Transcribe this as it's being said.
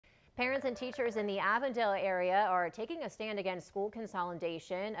Parents and teachers in the Avondale area are taking a stand against school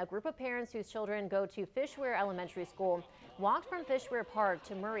consolidation. A group of parents whose children go to Fishweir Elementary School walked from Fishweir Park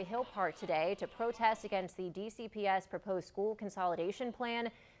to Murray Hill Park today to protest against the DCPS proposed school consolidation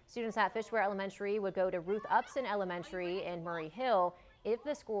plan. Students at Fishweir Elementary would go to Ruth Upson Elementary in Murray Hill if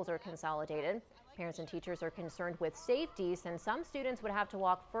the schools are consolidated. Parents and teachers are concerned with safety since some students would have to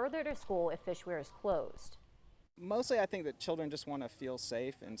walk further to school if Fishweir is closed. Mostly I think that children just want to feel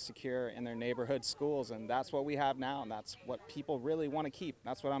safe and secure in their neighborhood schools, and that's what we have now, and that's what people really want to keep.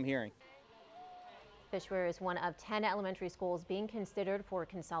 That's what I'm hearing. Fishweir is one of 10 elementary schools being considered for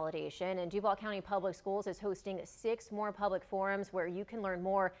consolidation, and Duval County Public Schools is hosting 6 more public forums where you can learn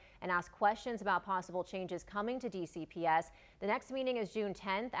more and ask questions about possible changes coming to DCPS. The next meeting is June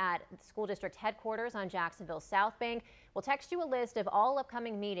 10th at the school district headquarters on Jacksonville South Bank. We'll text you a list of all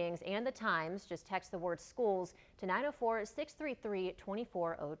upcoming meetings and the times. Just text the word schools to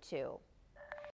 904-633-2402.